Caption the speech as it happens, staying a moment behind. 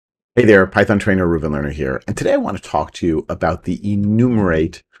Hey there, Python trainer Reuven Learner here, and today I want to talk to you about the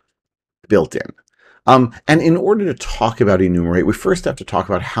enumerate built-in. And in order to talk about enumerate, we first have to talk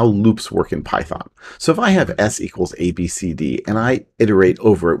about how loops work in Python. So if I have s equals a, b, c, d, and I iterate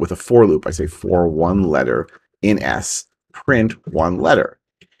over it with a for loop, I say for one letter in s, print one letter.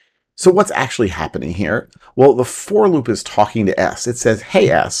 So what's actually happening here? Well, the for loop is talking to s. It says, hey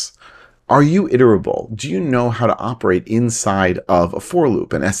s, are you iterable? Do you know how to operate inside of a for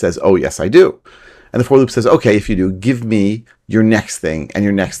loop? And S says, oh, yes, I do. And the for loop says, okay, if you do, give me your next thing and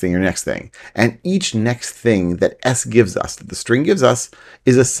your next thing, your next thing. And each next thing that S gives us, that the string gives us,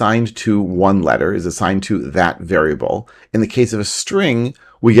 is assigned to one letter, is assigned to that variable. In the case of a string,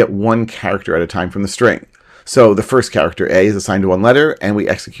 we get one character at a time from the string. So the first character, A, is assigned to one letter, and we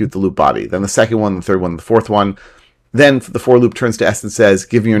execute the loop body. Then the second one, the third one, the fourth one. Then the for loop turns to S and says,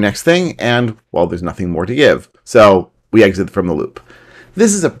 give me your next thing, and, well, there's nothing more to give. So we exit from the loop.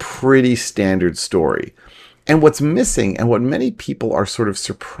 This is a pretty standard story. And what's missing, and what many people are sort of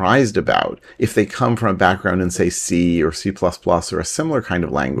surprised about if they come from a background in, say, C or C++ or a similar kind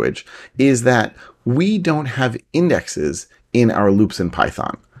of language, is that we don't have indexes in our loops in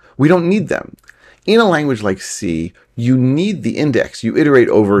Python. We don't need them. In a language like C, you need the index. You iterate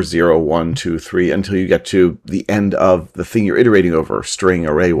over 0, 1, 2, 3 until you get to the end of the thing you're iterating over, string,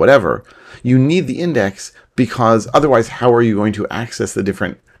 array, whatever. You need the index because otherwise how are you going to access the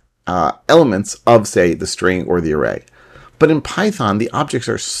different elements of, say, the string or the array? But in Python, the objects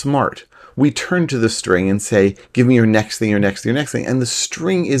are smart. We turn to the string and say, give me your next thing, your next thing, your next thing, and the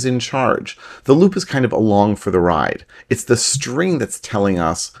string is in charge. The loop is kind of along for the ride. It's the string that's telling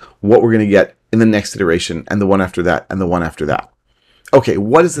us what we're going to get in the next iteration, and the one after that, and the one after that. Okay,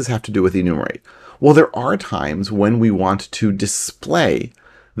 what does this have to do with enumerate? Well, there are times when we want to display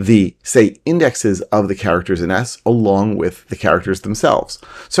the, say, indexes of the characters in S along with the characters themselves.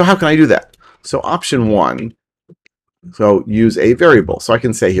 So how can I do that? So option one, so use a variable. So I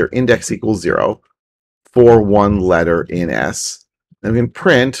can say here index equals 0 for one letter in S. And we can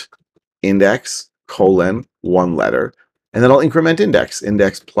print index colon one letter, and then I'll increment index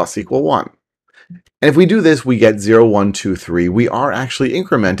plus equal 1. And if we do this, we get 0, 1, 2, 3. We are actually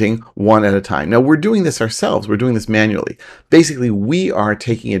incrementing one at a time. Now, we're doing this ourselves. We're doing this manually. Basically, we are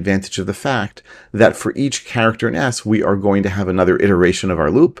taking advantage of the fact that for each character in S, we are going to have another iteration of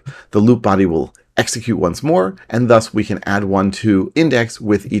our loop. The loop body will execute once more, and thus we can add one to index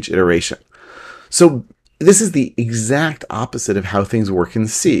with each iteration. So this is the exact opposite of how things work in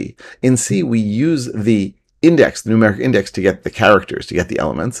C. In C, we use the index, the numeric index, to get the characters, to get the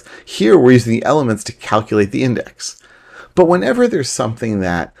elements. Here we're using the elements to calculate the index. But whenever there's something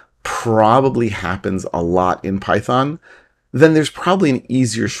that probably happens a lot in Python, then there's probably an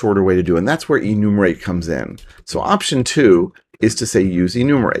easier, shorter way to do it, and that's where enumerate comes in. So option 2 is to say use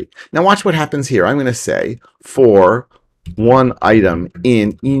enumerate. Now watch what happens here. I'm going to say for one item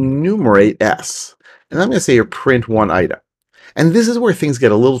in enumerate S. And I'm going to say here print one item. And this is where things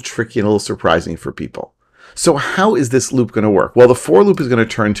get a little tricky and a little surprising for people. So how is this loop going to work? Well, the for loop is going to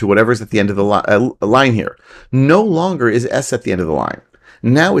turn to whatever's at the end of the line here. No longer is S at the end of the line.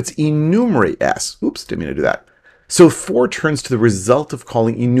 Now it's enumerate S. Oops, didn't mean to do that. So for turns to the result of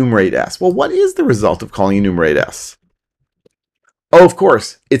calling enumerate S. Well, what is the result of calling enumerate S? Oh, of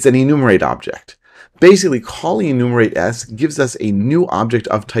course, it's an enumerate object. Basically, calling enumerate S gives us a new object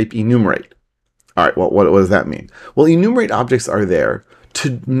of type enumerate. All right, well, what does that mean? Well, enumerate objects are there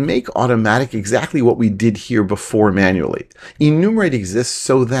to make automatic exactly what we did here before manually. Enumerate exists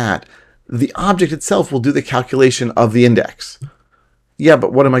so that the object itself will do the calculation of the index. Yeah,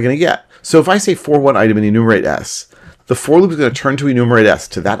 but what am I going to get? So if I say for one item in enumerate S, the for loop is going to turn to enumerate S,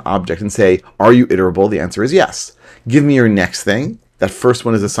 to that object, and say, are you iterable? The answer is yes. Give me your next thing. That first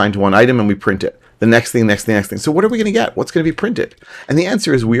one is assigned to one item, and we print it. The next thing, next thing, next thing. So what are we going to get? What's going to be printed? And the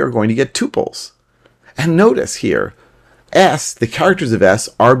answer is we are going to get tuples. And notice here, S, the characters of S,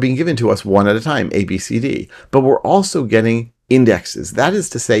 are being given to us one at a time, A, B, C, D. But we're also getting indexes. That is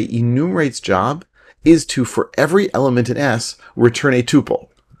to say, enumerate's job is to, for every element in S, return a tuple.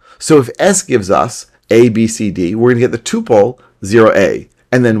 So if S gives us A, B, C, D, we're going to get the tuple 0A,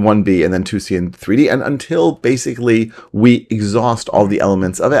 and then 1B, and then 2C, and 3D, and until basically we exhaust all the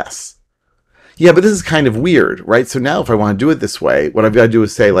elements of S. Yeah, but this is kind of weird, right? So now if I want to do it this way, what I've got to do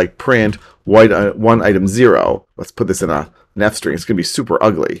is say, like, print one item 0. Let's put this in an F string. It's going to be super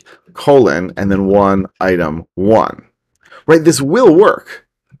ugly. Colon, and then one item 1. Right? This will work.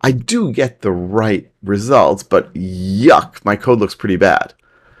 I do get the right results, but yuck, my code looks pretty bad.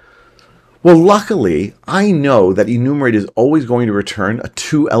 Well, luckily, I know that enumerate is always going to return a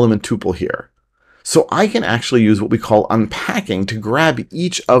 2-element tuple here. So I can actually use what we call unpacking to grab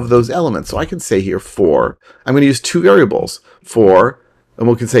each of those elements. So I can say here for, I'm going to use two variables, for, and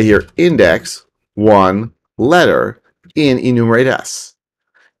we can say here index 1 letter in enumerate s.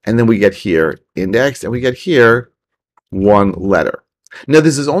 And then we get here index, and we get here 1 letter. Now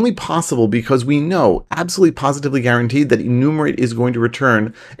this is only possible because we know, absolutely positively guaranteed, that enumerate is going to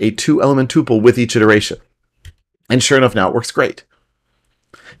return a 2-element tuple with each iteration. And sure enough, now it works great.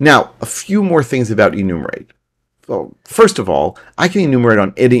 Now, a few more things about enumerate. So first of all, I can enumerate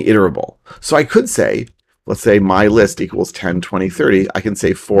on any iterable. So I could say, let's say my list equals 10, 20, 30. I can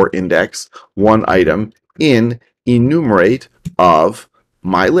say for index 1 item in enumerate of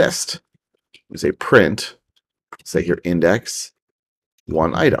my list. We say print, say here index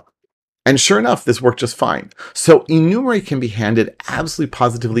 1 item. And sure enough, this worked just fine. So enumerate can be handed absolutely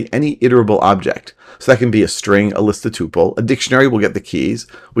positively any iterable object. So that can be a string, a list, a tuple. A dictionary will get the keys.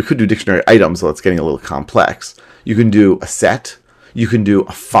 We could do dictionary items, so it's getting a little complex. You can do a set. You can do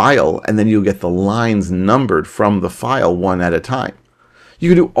a file, and then you'll get the lines numbered from the file one at a time.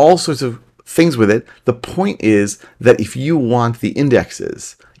 You can do all sorts of things with it. The point is that if you want the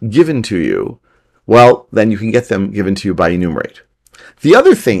indexes given to you, well, then you can get them given to you by enumerate. The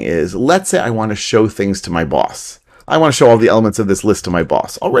other thing is, let's say I want to show things to my boss. I want to show all the elements of this list to my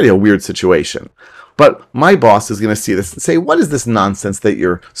boss. Already a weird situation. But my boss is going to see this and say, what is this nonsense that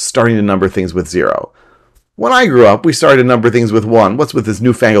you're starting to number things with 0? When I grew up, we started to number things with 1. What's with this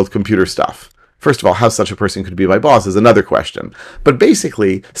newfangled computer stuff? First of all, how such a person could be my boss is another question. But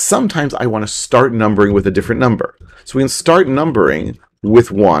basically, sometimes I want to start numbering with a different number. So we can start numbering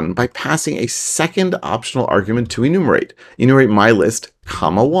with 1 by passing a second optional argument to enumerate. Enumerate my list,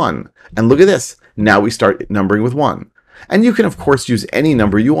 comma 1. And look at this. Now we start numbering with 1. And you can, of course, use any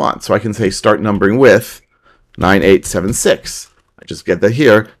number you want. So I can say start numbering with 9876. I just get that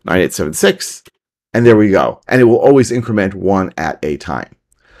here, 9876. And there we go. And it will always increment 1 at a time.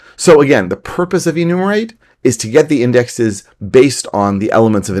 So again, the purpose of enumerate is to get the indexes based on the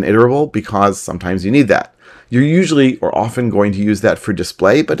elements of an iterable, because sometimes you need that. You're usually or often going to use that for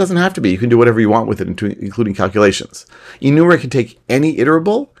display, but it doesn't have to be. You can do whatever you want with it, including calculations. Enumerate can take any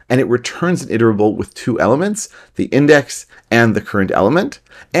iterable, and it returns an iterable with 2 elements, the index and the current element.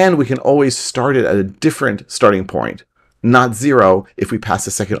 And we can always start it at a different starting point, not 0, if we pass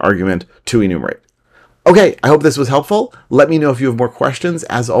a second argument to enumerate. Okay, I hope this was helpful. Let me know if you have more questions.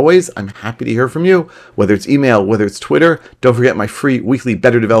 As always, I'm happy to hear from you, whether it's email, whether it's Twitter. Don't forget my free weekly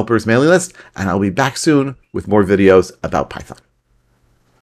Better Developers mailing list, and I'll be back soon with more videos about Python.